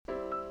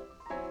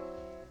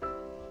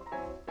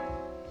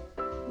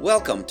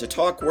Welcome to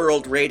Talk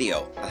World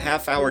Radio, a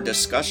half-hour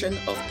discussion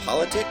of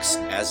politics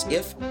as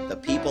if the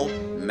people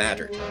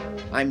mattered.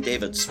 I'm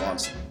David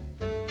Swanson.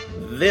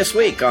 This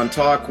week on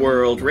Talk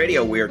World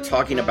Radio, we are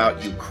talking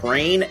about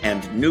Ukraine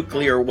and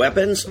nuclear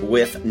weapons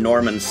with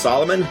Norman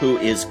Solomon, who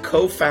is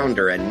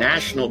co-founder and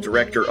national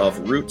director of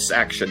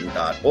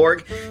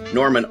RootsAction.org.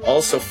 Norman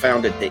also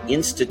founded the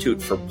Institute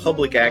for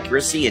Public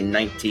Accuracy in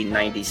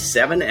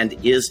 1997 and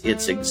is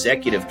its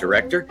executive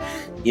director.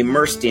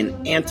 Immersed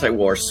in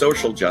anti-war,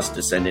 social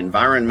justice, and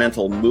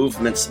environmental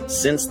movements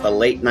since the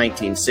late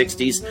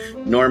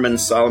 1960s, Norman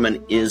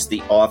Solomon is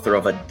the author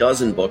of a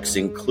dozen books,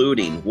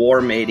 including War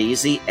Made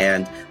Easy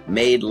and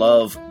Made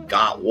Love,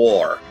 Got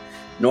War.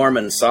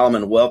 Norman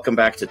Solomon, welcome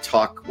back to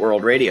Talk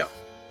World Radio.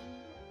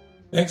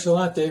 Thanks a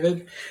lot,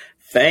 David.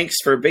 Thanks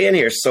for being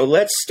here. So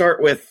let's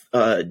start with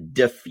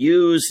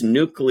Diffuse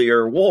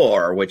Nuclear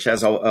War, which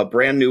has a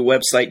brand new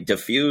website,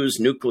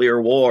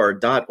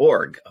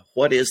 diffusenuclearwar.org.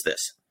 What is this?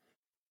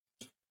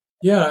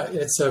 Yeah,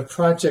 it's a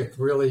project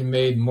really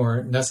made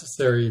more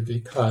necessary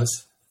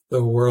because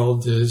the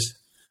world is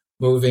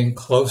moving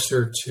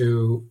closer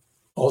to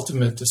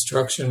ultimate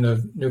destruction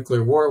of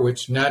nuclear war,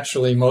 which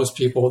naturally most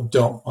people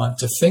don't want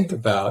to think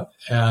about.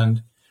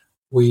 And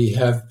we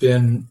have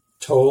been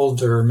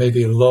told or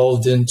maybe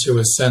lulled into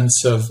a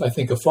sense of, I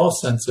think, a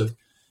false sense of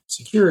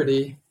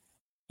security.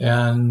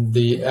 And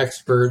the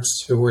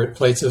experts who were at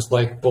places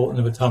like Bulletin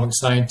of Atomic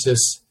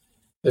Scientists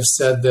have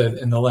said that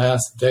in the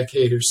last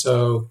decade or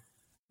so,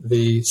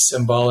 the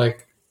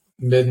symbolic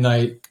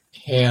midnight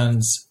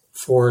hands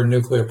for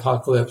nuclear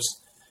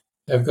apocalypse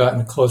have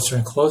gotten closer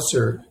and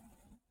closer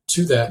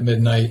to that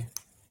midnight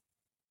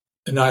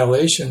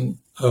annihilation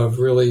of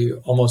really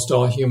almost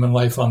all human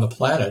life on the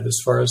planet, as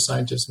far as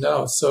scientists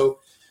know. So,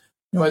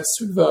 it's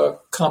sort of a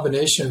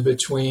combination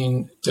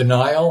between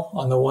denial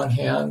on the one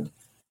hand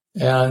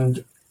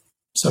and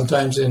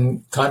sometimes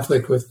in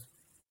conflict with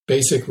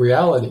basic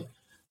reality.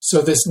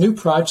 So this new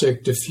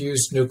project,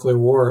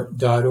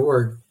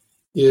 diffusenuclearwar.org,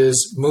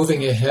 is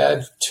moving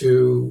ahead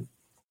to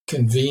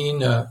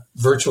convene a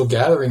virtual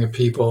gathering of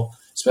people,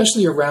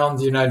 especially around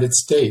the United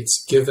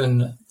States,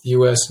 given the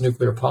U.S.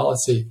 nuclear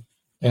policy.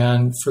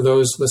 And for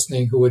those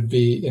listening who would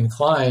be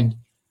inclined,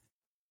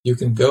 you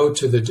can go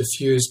to the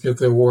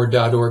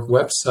diffusenuclearwar.org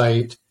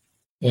website,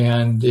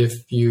 and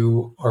if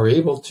you are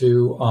able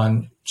to,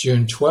 on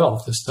June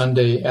 12th, a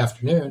Sunday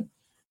afternoon,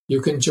 you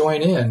can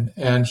join in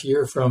and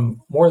hear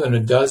from more than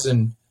a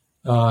dozen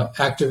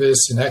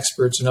activists and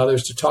experts and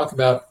others to talk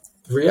about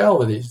the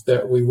realities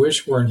that we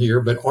wish weren't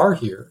here but are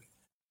here,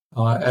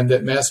 and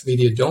that mass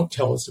media don't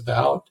tell us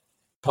about,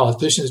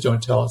 politicians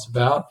don't tell us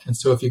about. And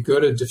so if you go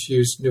to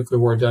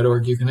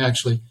diffusenuclearwar.org, you can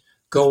actually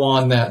go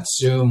on that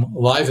Zoom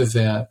live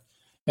event.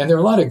 And there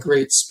are a lot of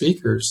great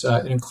speakers.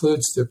 It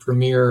includes the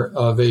premiere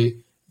of a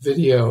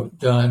video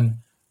done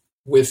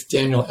with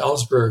Daniel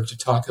Ellsberg to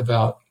talk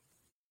about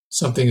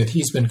something that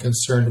he's been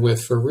concerned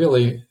with for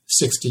really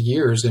 60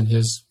 years in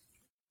his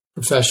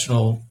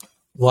professional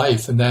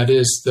life, and that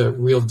is the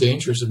real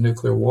dangers of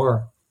nuclear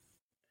war.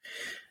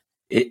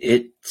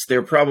 There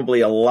are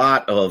probably a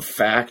lot of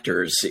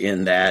factors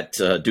in that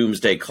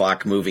doomsday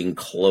clock moving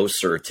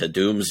closer to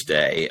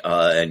doomsday,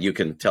 and you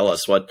can tell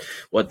us what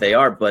they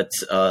are. But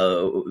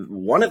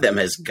one of them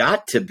has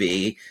got to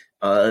be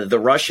the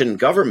Russian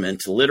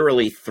government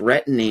literally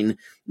threatening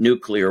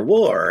nuclear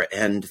war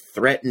and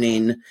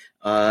threatening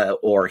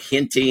or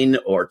hinting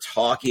or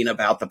talking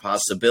about the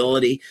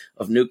possibility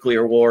of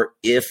nuclear war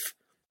if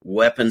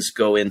weapons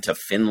go into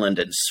Finland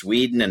and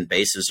Sweden and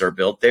bases are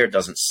built there.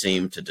 Doesn't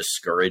seem to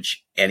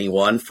discourage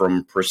anyone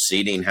from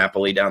proceeding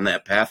happily down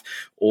that path.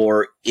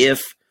 Or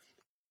if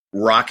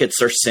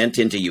rockets are sent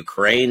into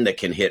Ukraine that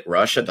can hit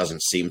Russia,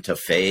 doesn't seem to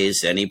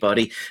faze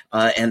anybody.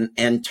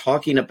 And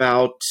talking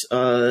about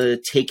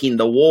taking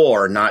the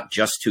war not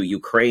just to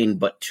Ukraine,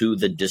 but to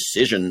the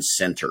decision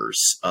centers,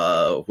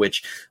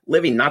 which,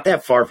 living not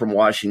that far from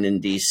Washington,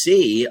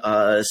 D.C.,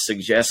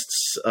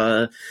 suggests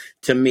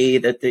to me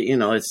that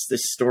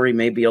this story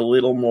may be a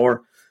little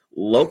more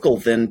local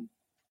than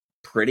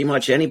pretty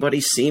much anybody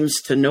seems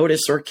to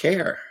notice or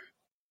care.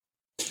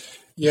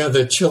 Yeah,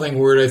 the chilling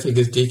word, I think,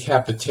 is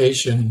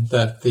decapitation,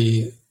 that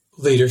the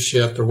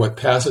leadership, or what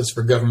passes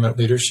for government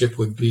leadership,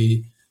 would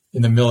be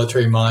in the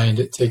military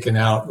mind taken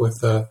out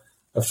with a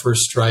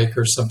first strike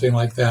or something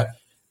like that.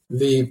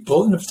 The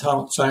Bulletin of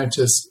Atomic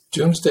Scientists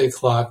doomsday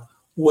clock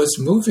was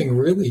moving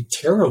really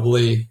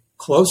terribly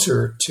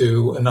closer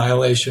to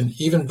annihilation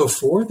even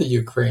before the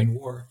Ukraine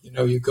war.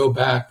 You go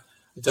back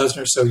a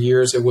dozen or so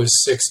years, it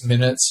was 6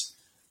 minutes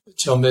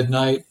till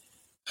midnight.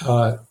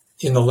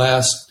 In the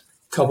last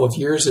couple of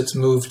years, it's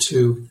moved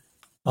to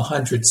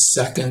 100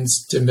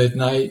 seconds to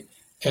midnight.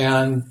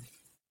 And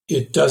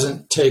it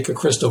doesn't take a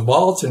crystal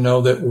ball to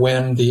know that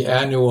when the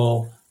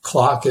annual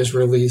clock is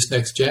released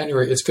next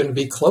January, it's going to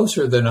be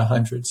closer than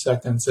 100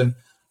 seconds. And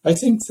I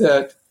think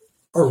that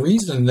a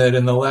reason that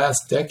in the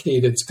last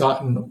decade it's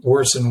gotten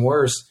worse and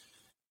worse,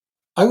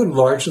 I would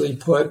largely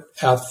put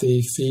at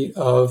the feet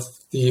of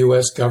the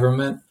U.S.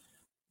 government.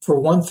 For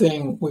one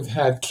thing, we've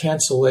had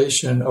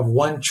cancellation of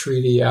one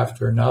treaty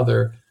after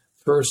another.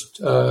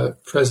 First,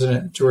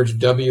 President George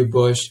W.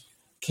 Bush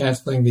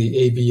canceling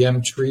the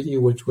ABM treaty,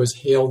 which was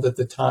hailed at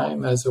the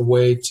time as a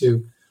way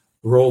to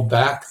roll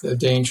back the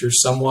danger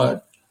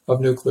somewhat of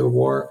nuclear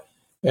war.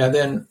 And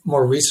then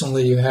more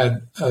recently, you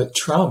had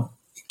Trump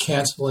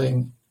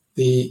canceling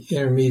the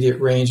Intermediate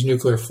Range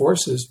Nuclear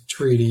Forces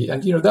Treaty.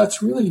 And,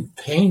 that's really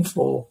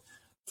painful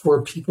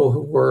for people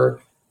who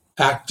were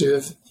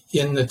active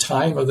in the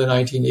time of the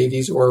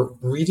 1980s or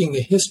reading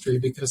the history,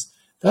 because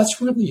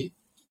that's really,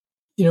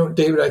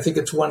 David, I think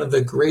it's one of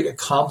the great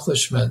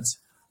accomplishments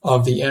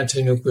of the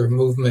anti-nuclear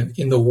movement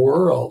in the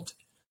world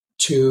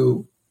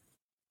to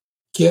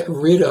get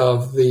rid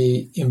of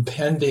the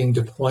impending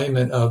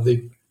deployment of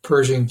the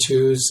Pershing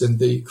IIs and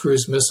the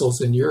cruise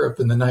missiles in Europe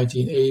in the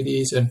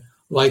 1980s, and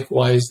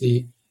likewise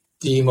the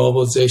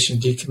demobilization,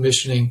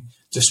 decommissioning,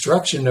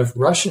 destruction of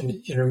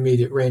Russian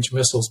intermediate range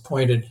missiles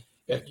pointed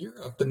at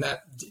Europe. And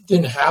that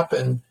didn't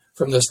happen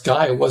from the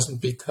sky. It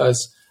wasn't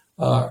because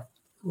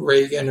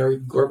Reagan or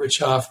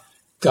Gorbachev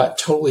got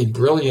totally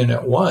brilliant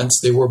at once.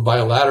 They were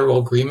bilateral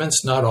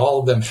agreements. Not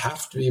all of them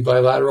have to be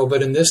bilateral,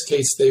 but in this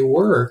case they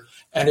were.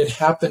 And it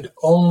happened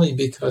only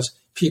because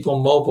people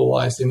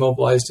mobilized. They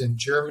mobilized in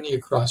Germany,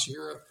 across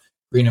Europe,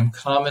 Greenham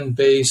Common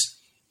Base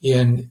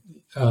in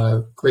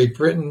Great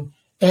Britain,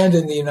 and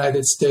in the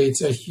United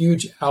States, a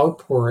huge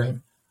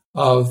outpouring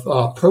of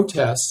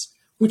protests,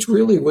 which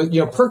really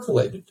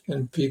percolated.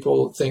 And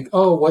people think,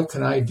 oh, what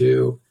can I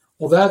do?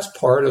 Well, that's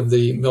part of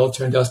the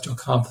military-industrial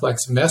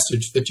complex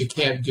message, that you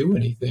can't do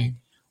anything,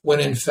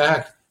 when in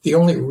fact, the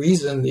only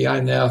reason the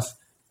INF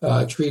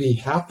treaty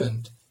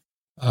happened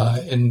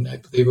in, I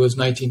believe it was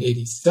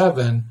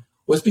 1987,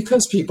 was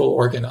because people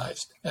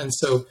organized. And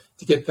so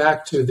to get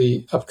back to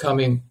the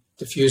upcoming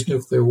Diffused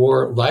Nuclear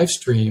War live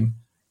stream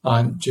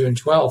on June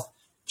 12th,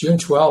 June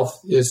 12th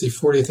is the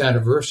 40th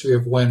anniversary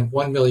of when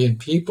 1 million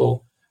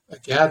people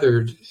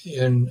gathered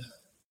in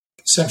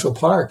Central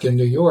Park in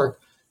New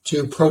York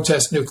to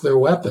protest nuclear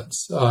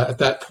weapons. At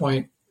that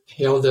point,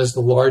 hailed as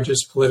the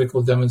largest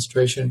political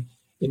demonstration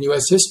in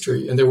U.S.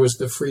 history. And there was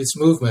the Freeze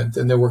movement,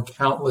 and there were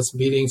countless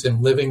meetings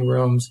in living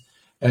rooms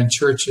and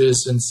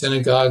churches and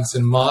synagogues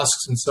and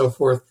mosques and so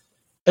forth,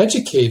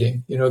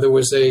 educating. There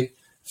was a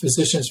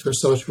Physicians for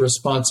Social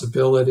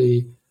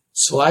Responsibility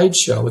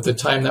slideshow. At the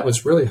time, that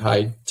was really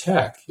high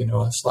tech, a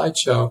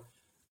slideshow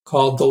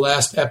called The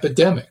Last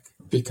Epidemic,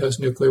 because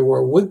nuclear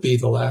war would be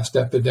the last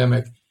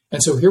epidemic.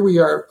 And so here we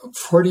are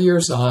 40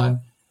 years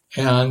on,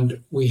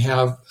 and we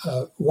have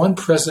one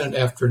president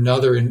after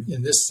another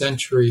in this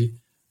century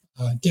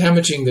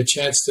damaging the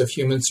chances of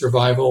human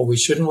survival. We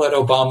shouldn't let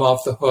Obama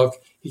off the hook.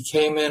 He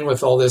came in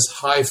with all this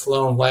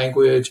high-flown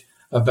language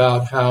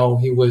about how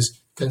he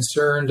was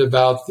concerned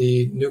about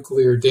the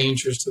nuclear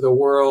dangers to the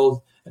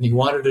world, and he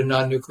wanted a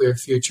non-nuclear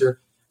future.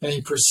 And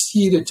he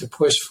proceeded to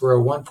push for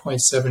a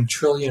 $1.7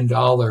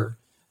 trillion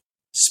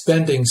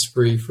spending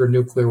spree for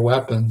nuclear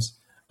weapons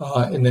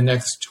in the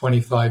next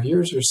 25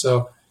 years or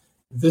so.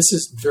 This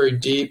is very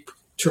deep,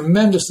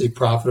 tremendously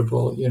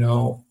profitable.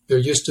 There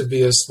used to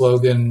be a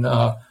slogan,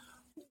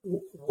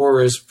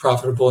 war is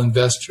profitable,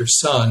 invest your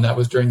son. That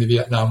was during the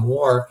Vietnam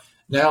War.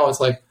 Now it's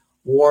like,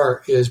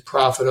 war is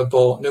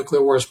profitable,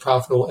 nuclear war is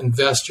profitable,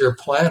 invest your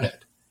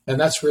planet. And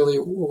that's really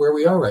where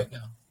we are right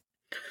now.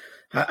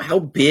 How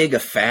big a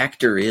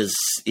factor is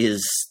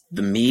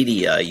the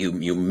media?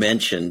 You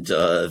mentioned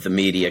the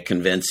media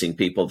convincing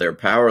people they're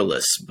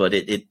powerless, but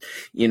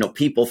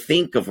people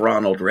think of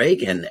Ronald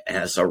Reagan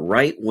as a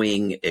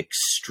right-wing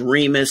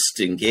extremist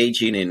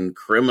engaging in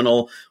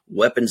criminal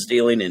weapons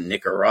dealing in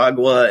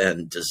Nicaragua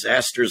and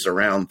disasters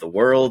around the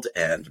world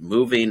and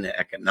moving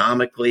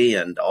economically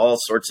and all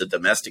sorts of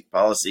domestic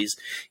policies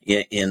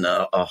in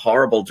a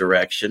horrible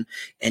direction.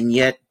 And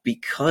yet,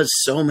 because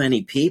so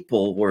many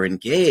people were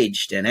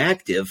engaged and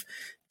active,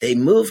 they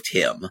moved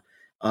him.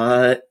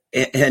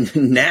 And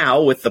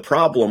now, with the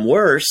problem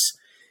worse,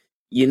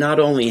 you not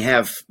only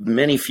have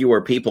many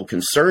fewer people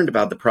concerned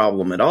about the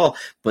problem at all,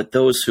 but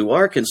those who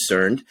are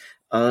concerned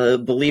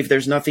believe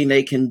there's nothing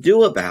they can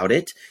do about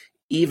it,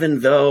 even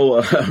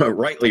though,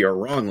 rightly or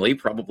wrongly,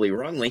 probably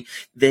wrongly,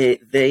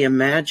 they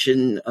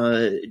imagine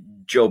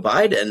Joe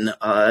Biden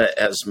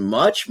as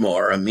much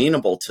more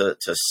amenable to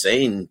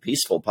sane,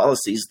 peaceful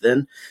policies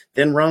than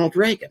Ronald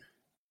Reagan.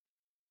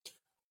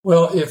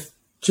 Well, if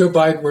Joe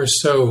Biden were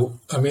so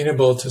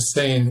amenable to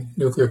sane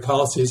nuclear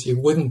policies, he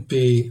wouldn't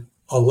be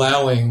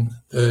allowing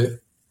the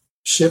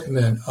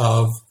shipment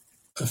of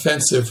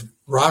offensive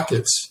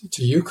rockets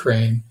to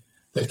Ukraine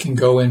that can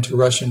go into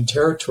Russian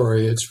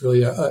territory. It's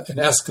really an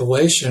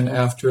escalation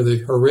after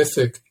the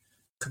horrific,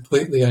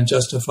 completely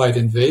unjustified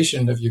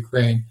invasion of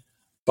Ukraine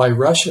by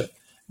Russia.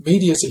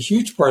 Media is a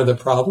huge part of the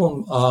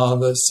problem.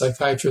 The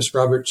psychiatrist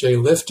Robert J.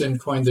 Lifton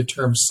coined the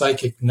term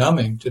psychic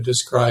numbing to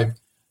describe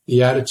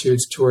the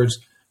attitudes towards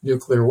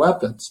nuclear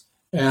weapons.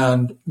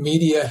 And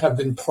media have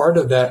been part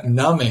of that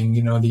numbing,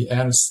 the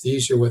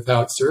anesthesia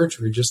without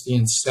surgery, just the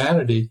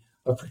insanity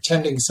of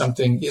pretending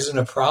something isn't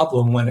a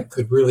problem when it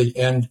could really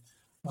end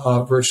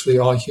virtually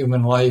all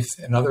human life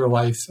and other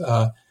life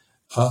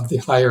of the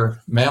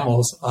higher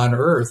mammals on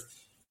Earth.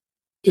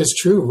 It's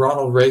true,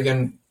 Ronald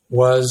Reagan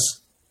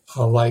was,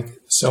 like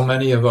so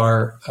many of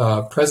our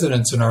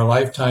presidents in our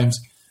lifetimes,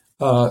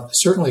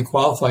 certainly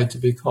qualified to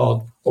be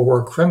called a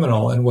war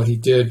criminal, and what he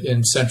did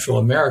in Central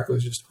America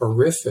was just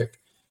horrific.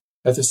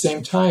 At the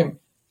same time,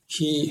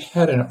 he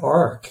had an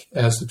arc,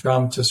 as the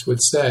dramatists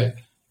would say,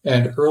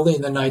 and early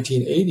in the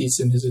 1980s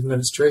in his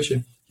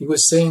administration, he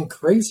was saying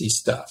crazy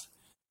stuff.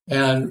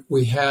 And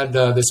we had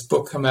this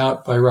book come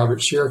out by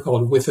Robert Scheer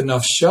called With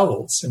Enough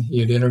Shovels, and he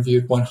had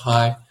interviewed one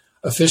high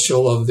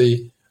official of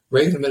the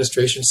Reagan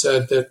administration,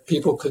 said that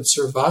people could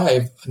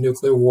survive a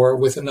nuclear war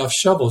with enough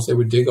shovels. They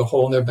would dig a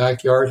hole in their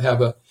backyard,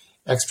 have an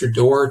extra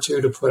door or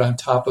two to put on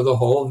top of the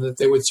hole, and that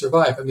they would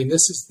survive. I mean,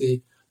 this is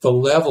the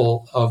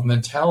level of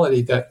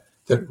mentality that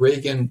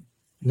Reagan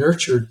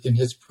nurtured in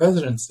his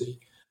presidency.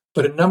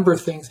 But a number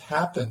of things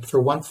happened.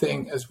 For one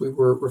thing, as we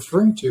were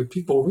referring to,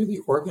 people really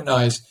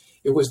organized.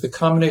 It was the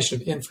combination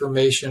of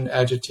information,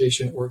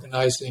 agitation,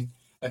 organizing,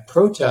 and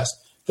protest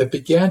that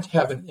began to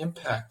have an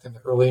impact in the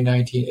early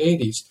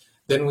 1980s.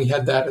 Then we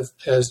had that,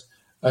 as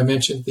I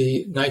mentioned,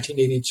 the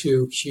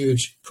 1982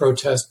 huge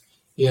protest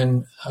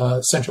in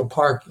Central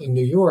Park in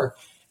New York.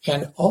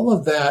 And all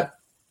of that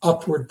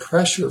upward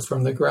pressure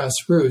from the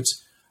grassroots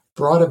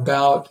brought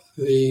about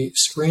the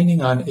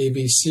screening on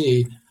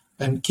ABC.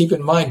 And keep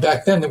in mind,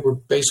 back then, there were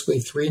basically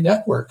three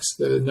networks,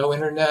 no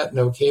internet,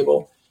 no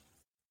cable.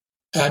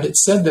 And it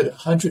said that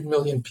 100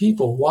 million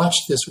people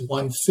watched this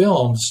one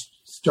film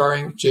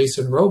starring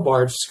Jason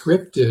Robards,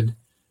 scripted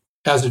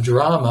as a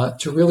drama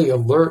to really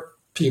alert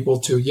people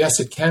to, yes,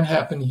 it can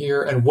happen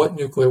here and what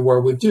nuclear war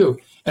would do.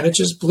 And it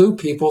just blew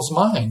people's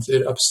minds.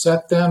 It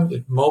upset them,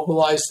 it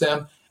mobilized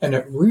them, and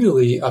it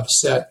really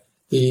upset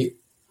the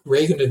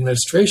Reagan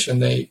administration.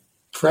 They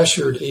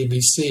pressured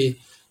ABC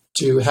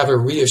to have a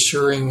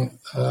reassuring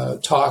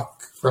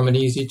talk from an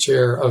easy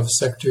chair of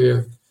Secretary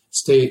of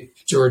State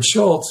George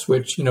Shultz,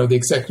 which, the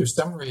executive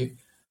summary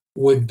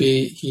would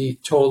be, he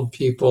told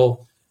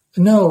people,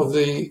 no,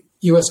 the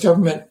U.S.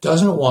 government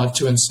doesn't want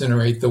to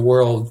incinerate the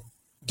world.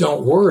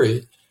 Don't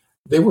worry.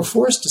 They were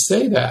forced to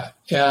say that.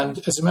 And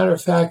as a matter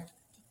of fact,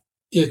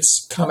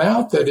 it's come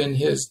out that in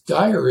his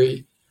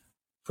diary,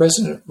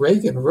 President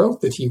Reagan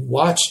wrote that he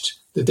watched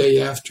the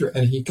day after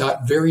and he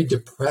got very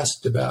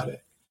depressed about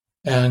it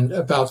and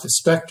about the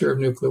specter of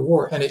nuclear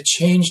war. And it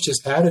changed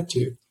his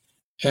attitude.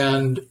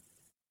 And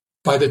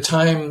by the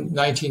time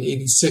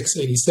 1986,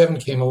 87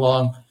 came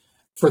along,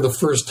 for the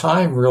first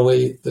time,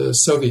 really, the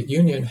Soviet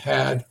Union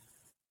had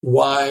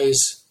wise,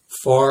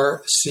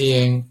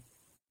 far-seeing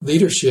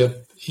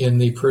leadership in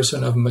the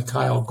person of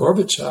Mikhail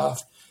Gorbachev.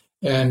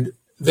 And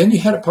then you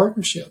had a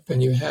partnership,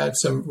 and you had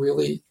some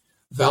really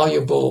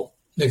valuable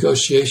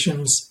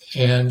negotiations,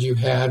 and you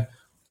had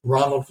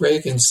Ronald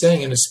Reagan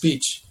saying in a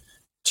speech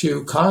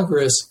to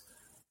Congress,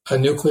 a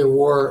nuclear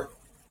war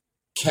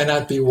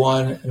cannot be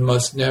won and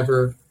must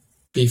never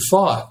be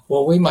fought.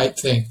 Well, we might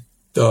think,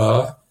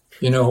 duh,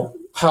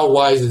 how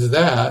wise is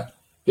that?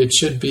 It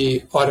should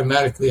be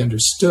automatically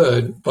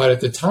understood. But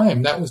at the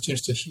time, that was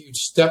just a huge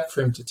step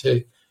for him to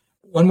take.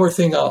 One more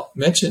thing I'll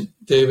mention,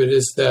 David,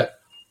 is that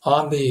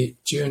on the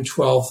June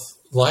 12th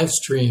live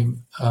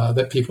stream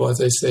that people, as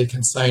I say,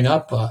 can sign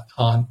up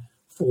on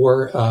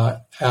for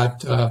at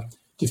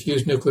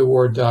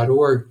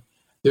diffusenuclearwar.org,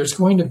 there's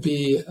going to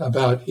be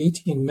about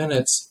 18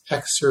 minutes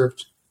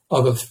excerpt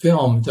of a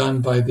film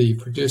done by the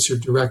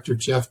producer-director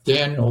Jeff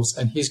Daniels,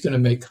 and he's going to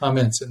make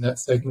comments in that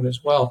segment as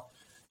well,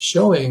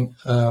 showing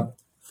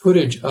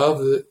footage of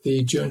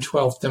the June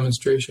 12th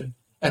demonstration,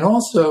 and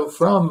also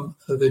from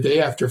the day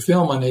after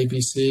film on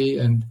ABC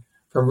and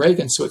from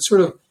Reagan. So it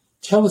sort of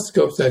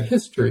telescopes that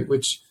history,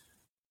 which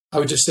I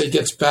would just say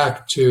gets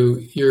back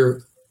to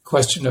your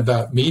question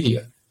about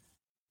media.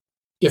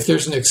 If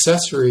there's an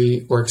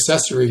accessory or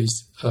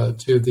accessories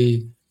to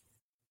the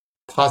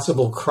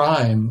possible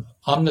crime,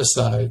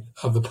 omnicide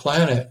of the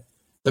planet,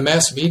 the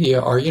mass media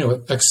are,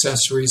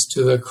 accessories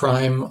to the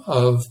crime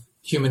of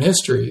human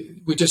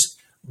history. We just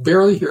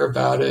barely hear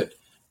about it.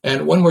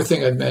 And one more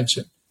thing I'd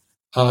mention,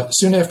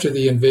 soon after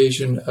the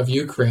invasion of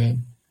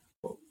Ukraine,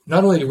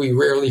 not only do we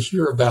rarely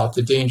hear about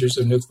the dangers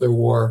of nuclear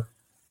war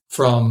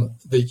from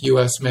the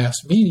U.S. mass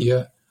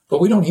media, but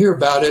we don't hear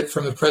about it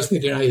from the President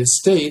of the United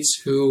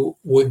States, who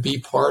would be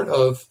part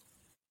of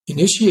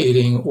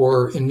initiating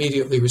or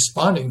immediately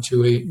responding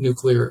to a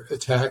nuclear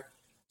attack.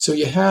 So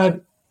you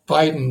had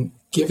Biden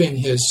giving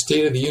his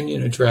State of the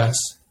Union address,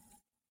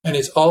 and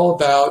it's all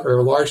about,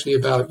 or largely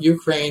about,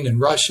 Ukraine and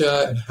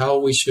Russia and how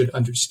we should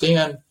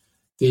understand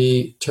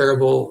the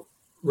terrible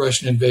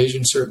Russian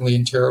invasion,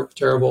 certainly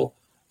terrible,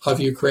 of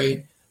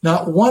Ukraine.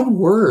 Not one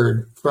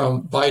word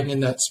from Biden in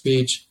that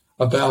speech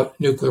about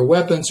nuclear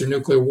weapons or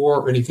nuclear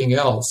war or anything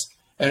else.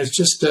 And it's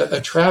just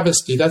a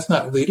travesty. That's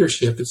not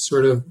leadership. It's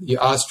sort of the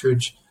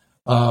ostrich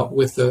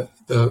with the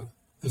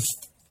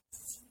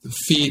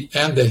feet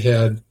and the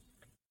head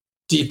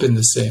deep in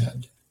the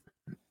sand.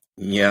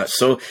 Yeah,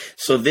 so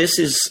this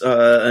is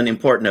an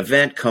important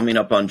event coming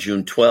up on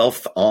June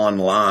 12th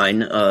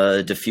online,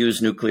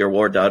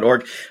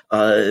 diffusenuclearwar.org.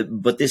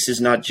 But this is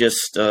not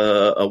just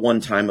a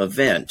one-time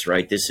event,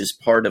 right? This is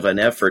part of an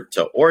effort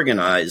to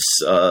organize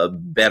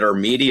better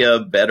media,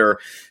 better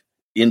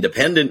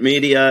independent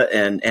media,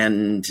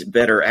 and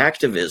better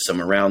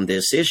activism around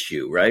this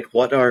issue, right?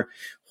 What are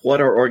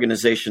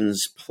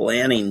organizations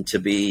planning to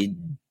be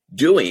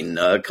doing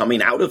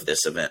coming out of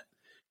this event?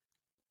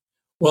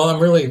 Well,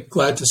 I'm really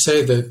glad to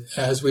say that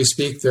as we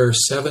speak, there are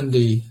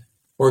 70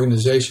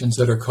 organizations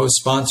that are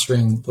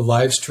co-sponsoring the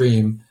live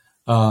stream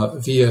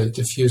via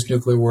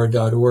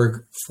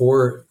diffusenuclearwar.org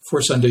for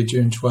Sunday,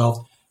 June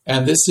 12th.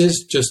 And this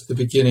is just the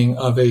beginning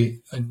of a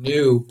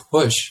new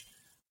push,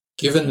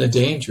 given the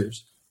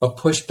dangers, a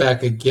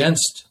pushback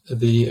against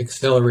the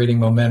accelerating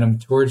momentum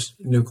towards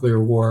nuclear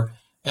war.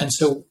 And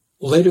so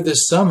later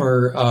this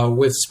summer,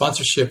 with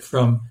sponsorship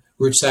from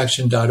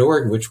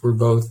rootsaction.org, which we're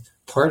both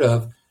part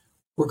of,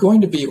 we're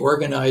going to be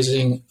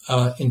organizing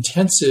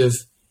intensive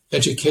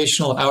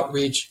educational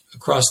outreach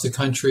across the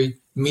country,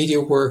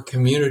 media work,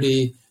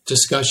 community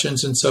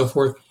discussions, and so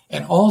forth,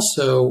 and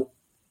also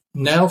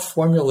now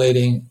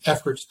formulating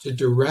efforts to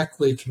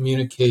directly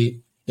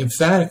communicate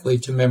emphatically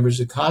to members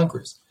of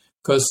Congress.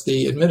 Because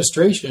the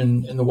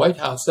administration in the White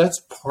House, that's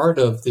part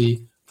of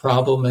the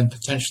problem and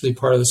potentially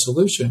part of the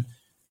solution.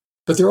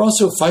 But there are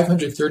also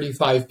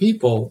 535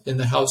 people in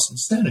the House and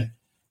Senate,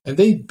 and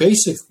they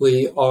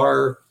basically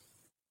are,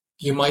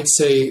 you might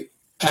say,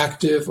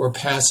 active or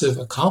passive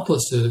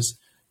accomplices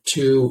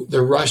to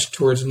the rush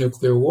towards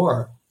nuclear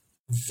war.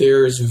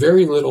 There's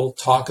very little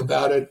talk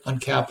about it on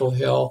Capitol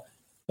Hill.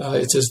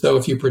 It's as though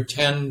if you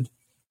pretend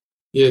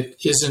it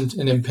isn't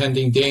an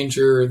impending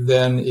danger,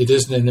 then it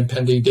isn't an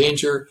impending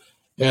danger.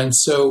 And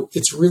so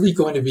it's really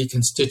going to be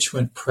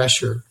constituent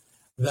pressure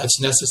that's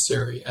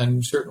necessary,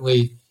 and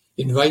certainly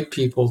invite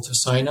people to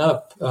sign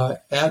up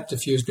at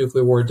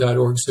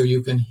diffusenuclearwar.org so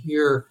you can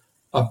hear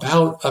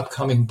about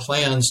upcoming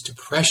plans to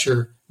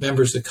pressure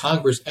members of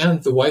Congress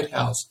and the White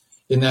House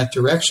in that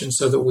direction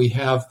so that we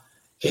have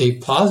a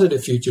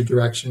positive future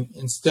direction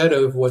instead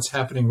of what's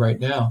happening right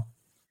now.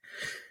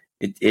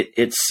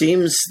 It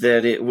seems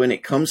that when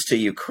it comes to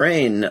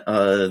Ukraine,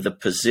 the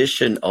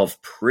position of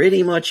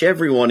pretty much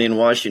everyone in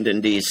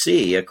Washington,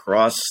 D.C.,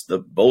 across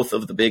both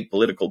of the big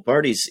political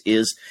parties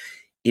is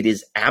it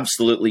is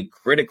absolutely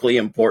critically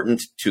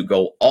important to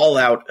go all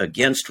out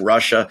against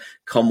Russia,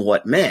 come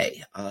what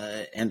may.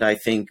 And I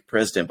think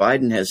President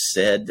Biden has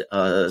said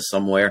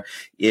somewhere,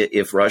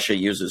 if Russia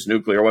uses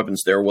nuclear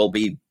weapons, there will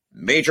be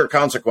major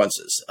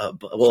consequences.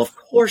 Well, of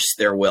course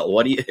there will.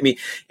 What do you I mean?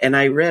 And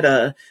I read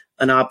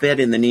an op-ed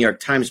in the New York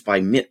Times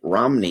by Mitt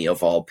Romney,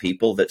 of all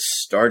people, that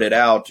started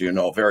out,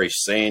 very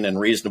sane and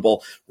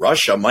reasonable.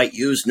 Russia might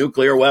use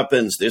nuclear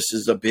weapons. This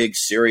is a big,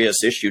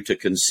 serious issue to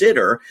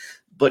consider,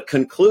 but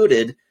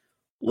concluded,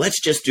 let's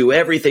just do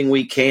everything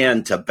we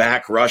can to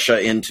back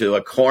Russia into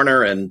a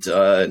corner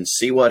and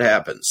see what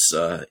happens.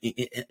 So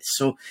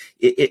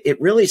it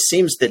really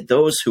seems that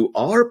those who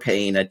are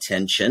paying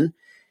attention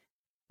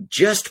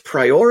just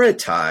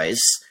prioritize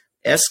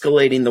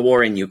escalating the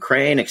war in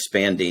Ukraine,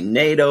 expanding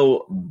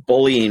NATO,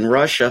 bullying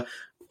Russia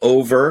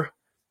over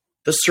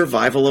the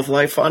survival of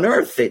life on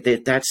Earth.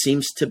 That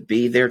seems to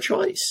be their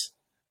choice.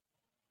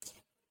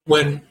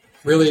 When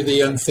really the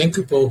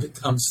unthinkable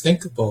becomes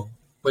thinkable,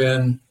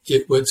 when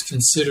it was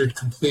considered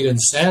complete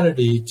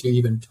insanity to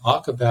even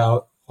talk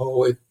about,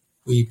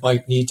 we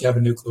might need to have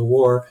a nuclear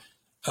war,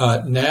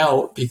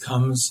 now it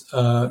becomes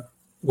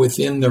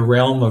within the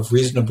realm of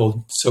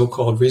reasonable,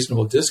 so-called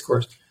reasonable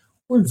discourse.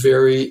 We're in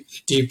very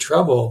deep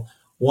trouble.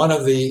 One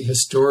of the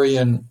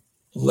historian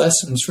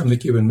lessons from the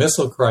Cuban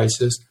Missile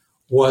Crisis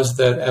was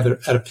that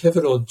at a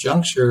pivotal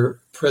juncture,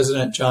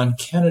 President John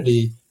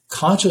Kennedy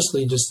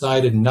consciously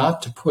decided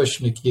not to push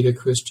Nikita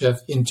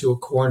Khrushchev into a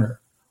corner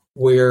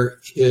where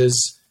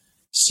his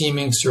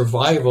seeming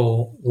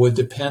survival would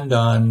depend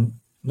on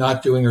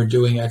not doing or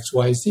doing X,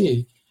 Y,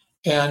 Z.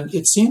 And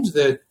it seems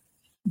that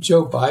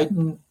Joe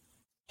Biden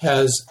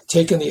has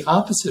taken the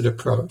opposite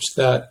approach,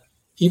 that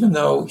even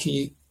though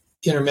he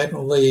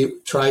intermittently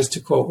tries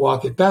to, quote,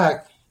 walk it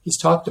back, he's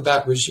talked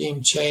about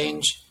regime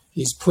change.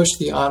 He's pushed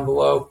the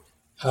envelope.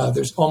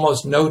 There's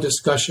almost no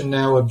discussion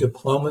now of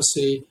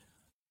diplomacy.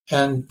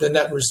 And the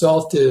net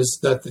result is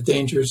that the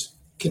dangers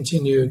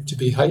continue to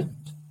be heightened.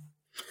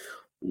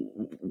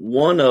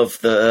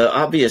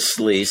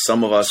 Obviously,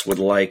 some of us would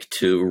like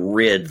to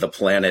rid the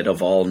planet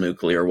of all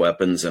nuclear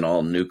weapons and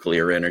all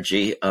nuclear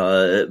energy.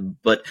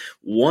 But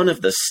one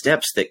of the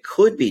steps that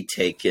could be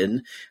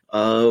taken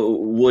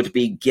would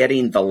be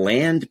getting the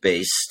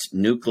land-based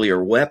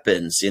nuclear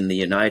weapons in the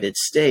United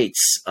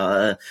States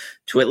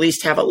to at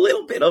least have a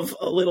little bit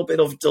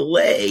of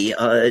delay,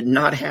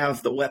 not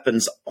have the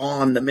weapons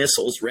on the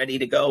missiles ready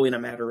to go in a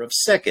matter of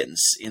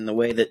seconds, in the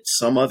way that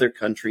some other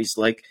countries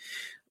like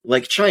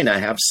China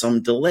have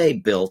some delay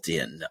built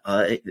in.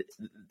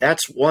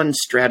 That's one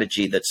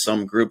strategy that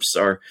some groups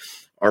are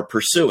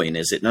pursuing,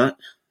 is it not?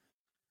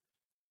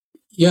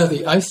 Yeah,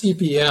 the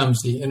ICBMs,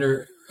 the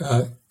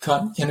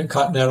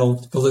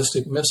intercontinental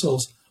ballistic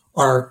missiles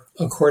are,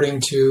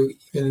 according to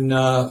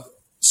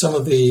some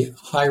of the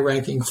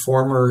high-ranking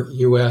former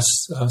U.S.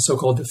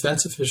 So-called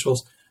defense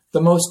officials,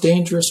 the most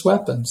dangerous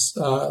weapons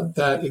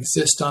that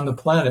exist on the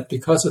planet.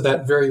 Because of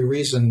that very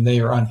reason, they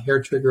are on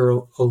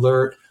hair-trigger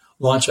alert,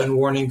 launch on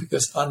warning,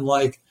 because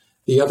unlike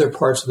the other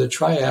parts of the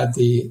triad,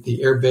 the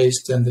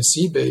air-based and the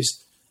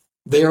sea-based,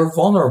 they are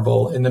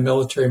vulnerable in the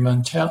military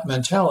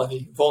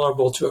mentality,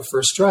 vulnerable to a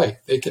first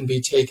strike. They can be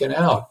taken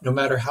out, no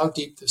matter how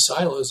deep the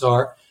silos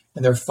are,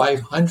 and there are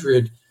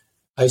 500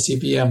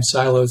 ICBM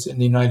silos in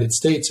the United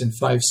States in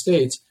 5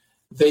 states.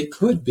 They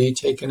could be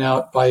taken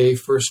out by a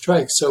first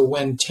strike. So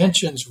when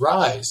tensions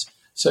rise,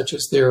 such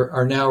as there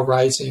are now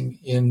rising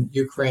in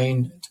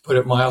Ukraine, to put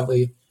it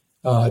mildly,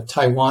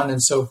 Taiwan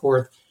and so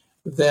forth,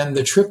 then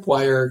the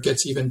tripwire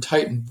gets even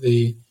tightened.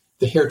 The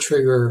hair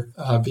trigger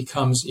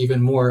becomes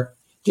even more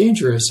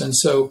dangerous. And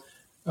so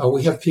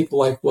we have people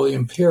like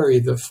William Perry,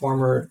 the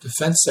former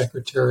defense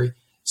secretary,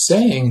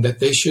 saying that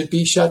they should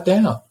be shut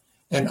down.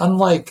 And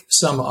unlike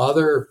some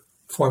other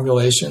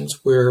formulations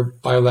where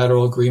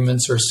bilateral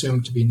agreements are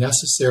assumed to be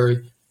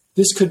necessary,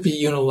 this could be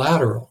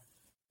unilateral.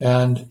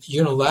 And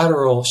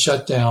unilateral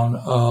shutdown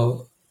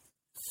of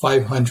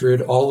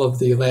 500, all of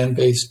the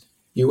land-based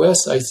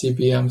U.S.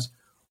 ICBMs,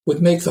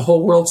 would make the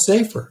whole world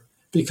safer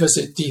because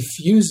it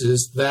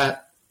defuses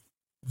that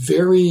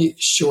very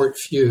short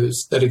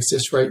fuse that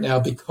exists right now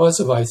because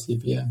of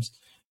ICBMs.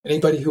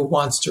 Anybody who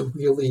wants to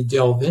really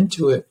delve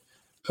into it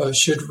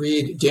should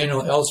read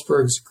Daniel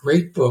Ellsberg's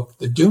great book,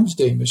 The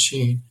Doomsday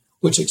Machine,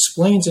 which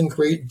explains in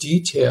great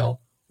detail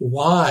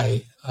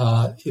why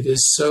it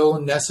is so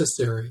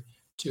necessary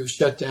to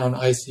shut down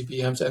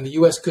ICBMs. And the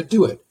U.S. could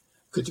do it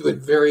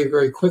very,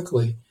 very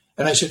quickly.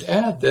 And I should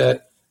add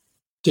that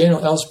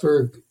Daniel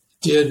Ellsberg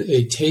did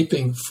a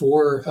taping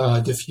for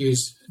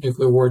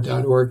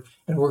diffusenuclearwar.org,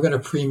 and we're going to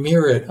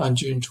premiere it on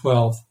June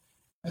 12th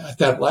at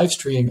that live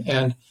stream.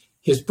 And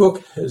his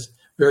book is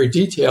very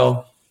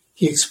detailed.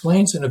 He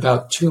explains in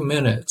about 2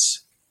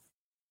 minutes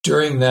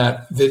during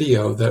that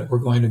video that we're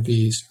going to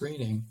be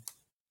screening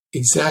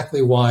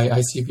exactly why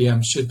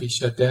ICBMs should be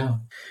shut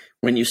down.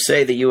 When you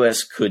say the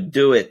U.S. could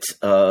do it,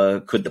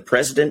 could the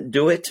president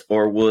do it,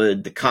 or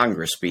would the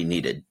Congress be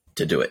needed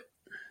to do it?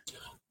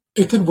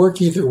 It could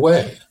work either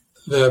way.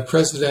 The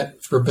president,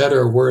 for better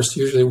or worse,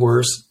 usually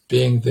worse,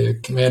 being the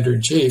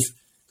commander-in-chief,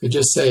 could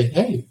just say,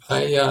 hey,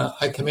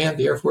 I command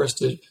the Air Force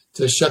to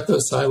shut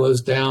those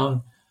silos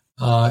down,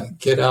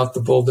 get out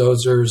the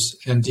bulldozers,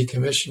 and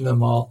decommission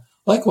them all.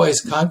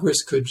 Likewise,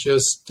 Congress could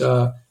just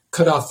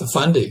cut off the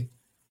funding.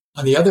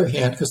 On the other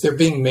hand, because they're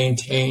being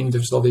maintained,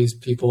 there's all these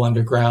people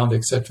underground,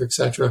 et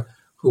cetera,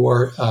 who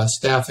are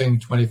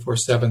staffing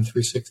 24/7,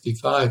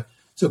 365.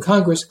 So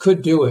Congress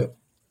could do it.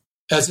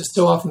 As is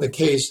so often the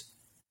case,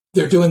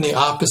 they're doing the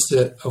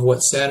opposite of what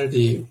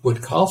sanity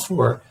would call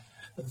for.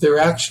 They're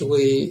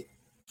actually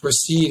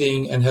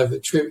proceeding and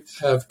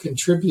have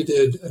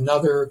contributed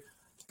another,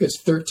 I think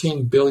it's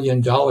 $13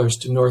 billion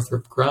to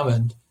Northrop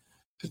Grumman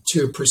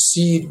to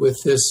proceed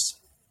with this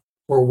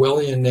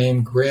Orwellian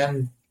name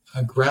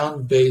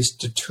ground-based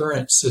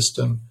deterrent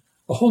system,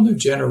 a whole new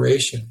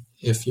generation.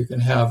 If you can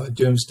have a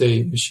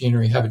doomsday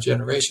machinery, have a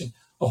generation,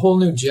 a whole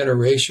new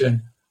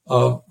generation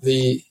of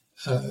the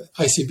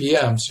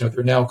ICBMs.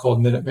 They're now called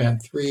Minuteman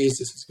IIIs.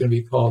 This is going to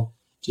be called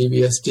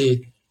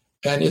GBSD.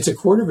 And it's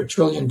 $250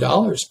 billion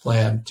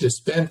planned to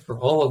spend for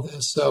all of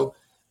this. So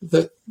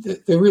they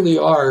really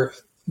are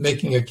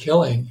making a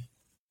killing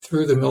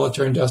through the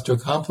military-industrial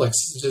complex.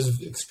 It's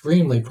just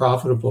extremely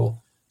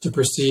profitable to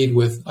proceed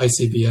with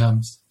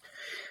ICBMs.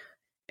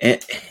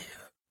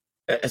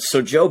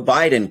 So Joe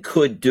Biden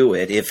could do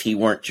it if he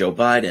weren't Joe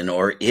Biden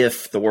or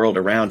if the world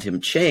around him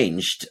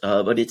changed.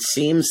 But it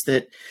seems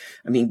that,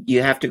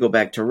 you have to go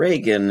back to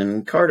Reagan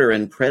and Carter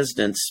and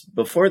presidents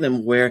before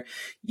them where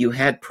you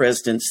had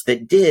presidents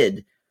that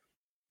did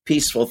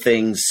peaceful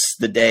things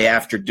the day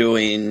after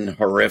doing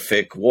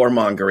horrific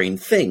warmongering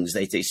things.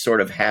 They sort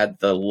of had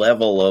the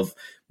level of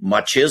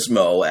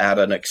machismo at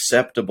an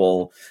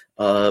acceptable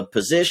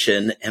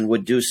position and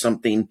would do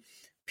something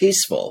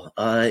peaceful.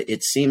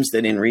 It seems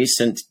that in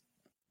recent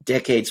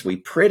decades, we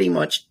pretty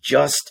much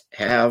just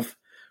have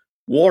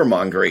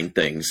warmongering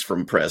things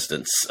from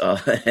presidents.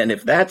 And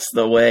if that's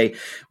the way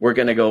we're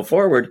going to go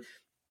forward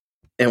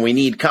and we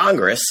need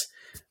Congress,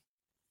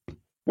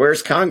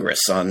 where's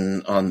Congress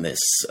on this?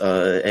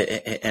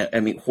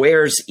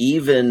 Where's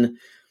even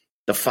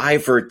the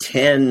 5 or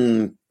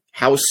 10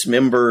 House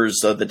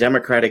members of the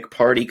Democratic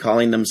Party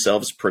calling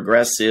themselves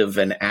progressive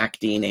and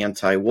acting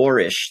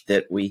anti-warish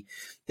that we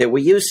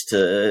used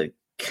to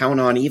count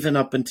on even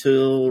up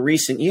until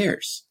recent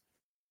years?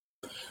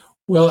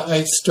 Well,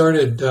 I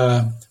started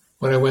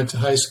when I went to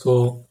high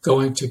school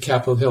going to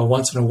Capitol Hill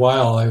once in a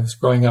while. I was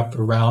growing up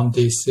around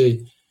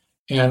D.C.,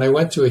 and I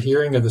went to a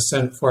hearing of the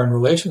Senate Foreign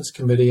Relations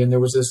Committee, and there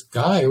was this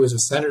guy who was a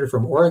senator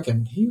from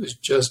Oregon. He was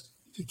just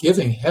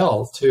giving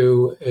hell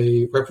to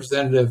a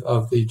representative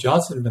of the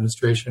Johnson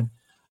administration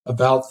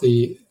about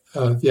the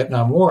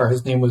Vietnam War.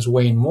 His name was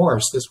Wayne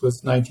Morse. This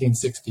was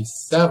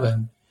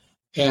 1967.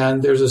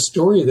 And there's a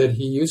story that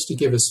he used to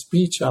give a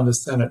speech on the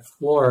Senate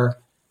floor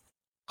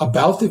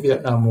about the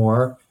Vietnam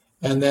War,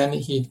 and then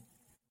he'd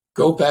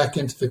go back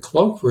into the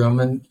cloakroom,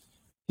 and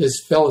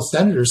his fellow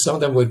senators, some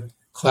of them would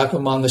clap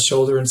him on the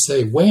shoulder and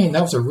say, "Wayne,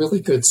 that was a really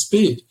good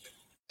speech."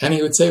 And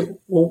he would say,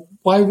 "Well,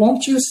 why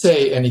won't you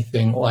say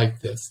anything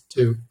like this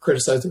to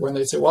criticize the war?" And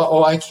they'd say,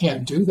 "Well, I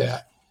can't do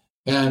that."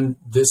 And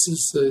this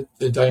is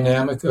the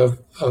dynamic of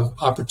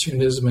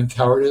opportunism and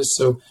cowardice.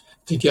 So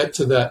to get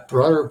to that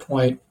broader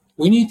point,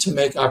 we need to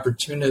make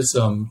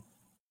opportunism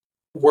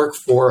work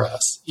for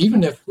us.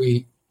 Even if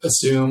we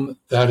assume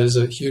that is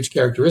a huge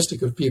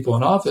characteristic of people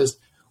in office,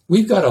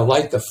 we've got to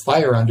light the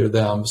fire under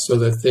them so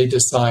that they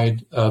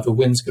decide the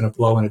wind's going to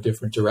blow in a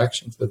different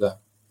direction for them.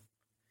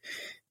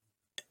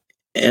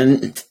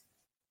 And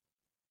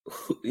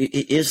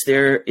is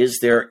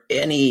there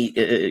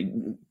any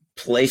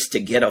place to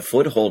get a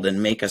foothold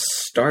and make a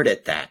start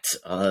at that?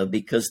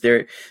 Because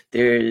there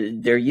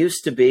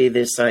used to be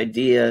this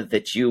idea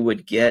that you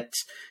would get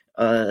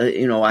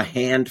a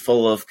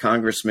handful of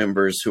Congress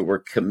members who were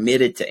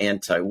committed to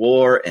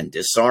anti-war and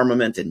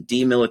disarmament and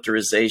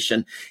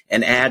demilitarization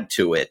and add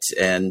to it.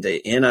 And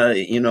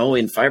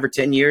in 5 or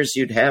 10 years,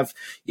 you'd have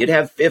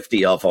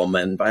 50 of them.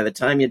 And by the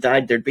time you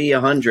died, there'd be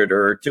 100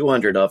 or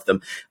 200 of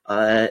them.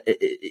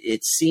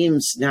 It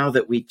seems now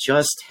that we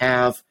just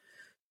have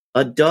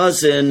a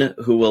dozen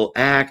who will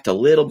act a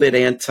little bit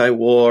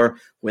anti-war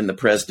when the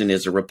president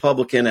is a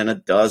Republican, and a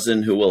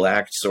dozen who will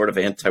act sort of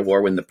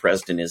anti-war when the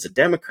president is a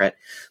Democrat.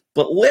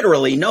 But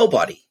literally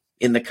nobody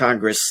in the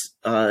Congress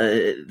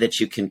that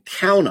you can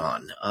count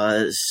on.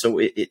 So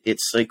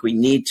it's like we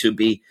need to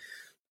be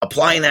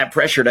applying that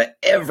pressure to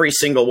every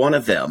single one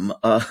of them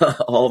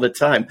all the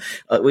time.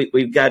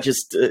 We've got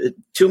just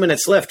 2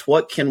 minutes left.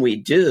 What can we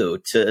do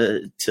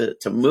to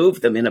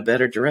move them in a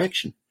better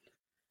direction?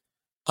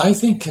 I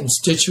think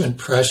constituent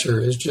pressure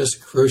is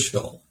just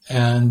crucial,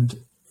 and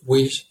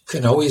we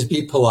can always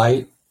be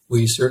polite.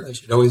 We certainly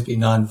should always be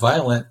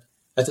nonviolent.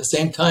 At the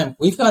same time,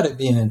 we've got to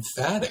be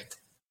emphatic.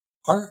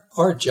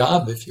 Our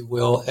job, if you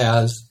will,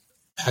 as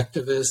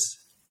activists,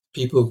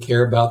 people who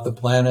care about the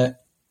planet,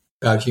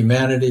 about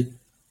humanity,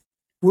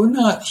 we're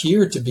not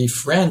here to be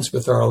friends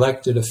with our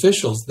elected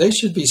officials. They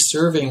should be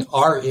serving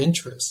our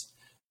interests.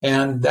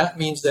 And that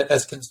means that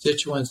as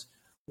constituents,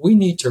 we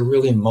need to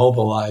really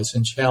mobilize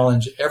and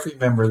challenge every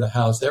member of the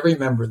House, every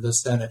member of the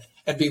Senate,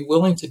 and be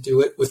willing to do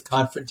it with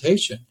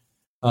confrontation.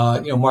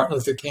 Martin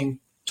Luther King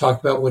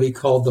talked about what he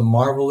called the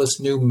marvelous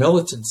new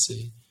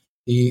militancy.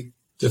 He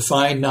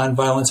defined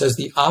nonviolence as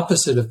the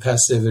opposite of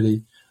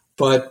passivity,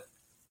 but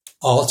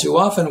all too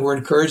often we're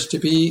encouraged to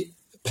be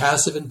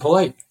passive and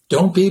polite.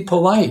 Don't be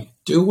polite.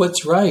 Do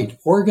what's right.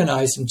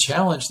 Organize and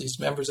challenge these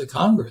members of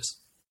Congress.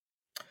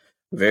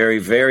 Very,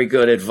 very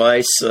good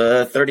advice.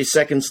 30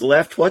 seconds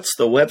left. What's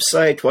the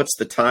website? What's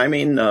the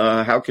timing?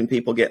 How can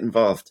people get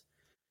involved?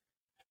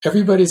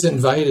 Everybody's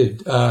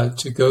invited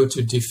to go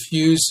to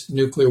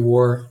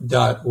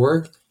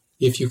diffusenuclearwar.org.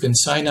 If you can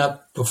sign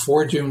up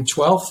before June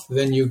 12th,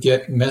 then you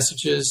get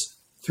messages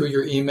through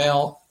your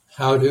email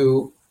how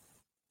to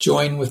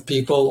join with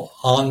people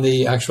on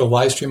the actual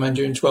live stream on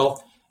June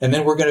 12th. And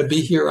then we're going to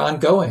be here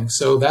ongoing.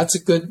 So that's a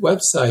good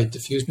website,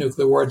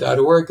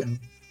 diffusenuclearwar.org, and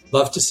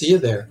love to see you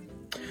there.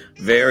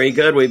 Very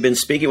good. We've been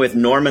speaking with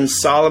Norman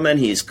Solomon.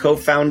 He's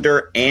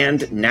co-founder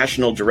and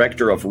national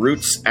director of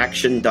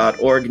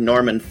rootsaction.org.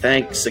 Norman,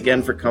 thanks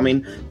again for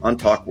coming on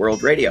Talk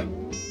World Radio.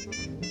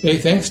 Hey,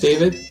 thanks,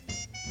 David.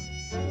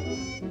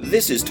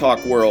 This is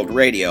Talk World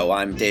Radio.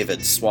 I'm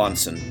David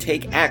Swanson.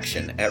 Take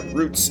action at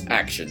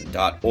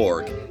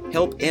rootsaction.org.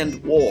 Help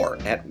end war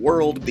at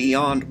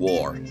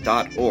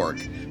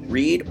worldbeyondwar.org.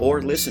 Read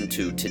or listen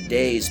to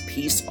today's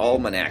Peace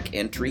Almanac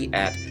entry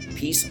at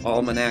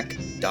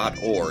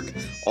peacealmanac.org.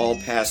 All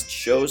past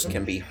shows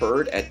can be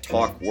heard at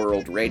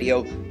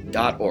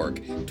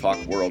talkworldradio.org.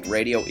 Talk World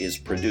Radio is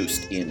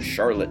produced in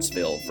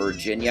Charlottesville,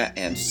 Virginia,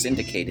 and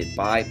syndicated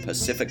by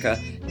Pacifica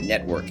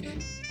Network.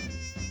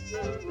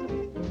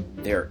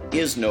 There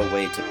is no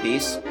way to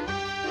peace.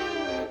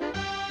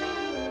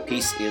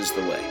 Peace is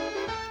the way.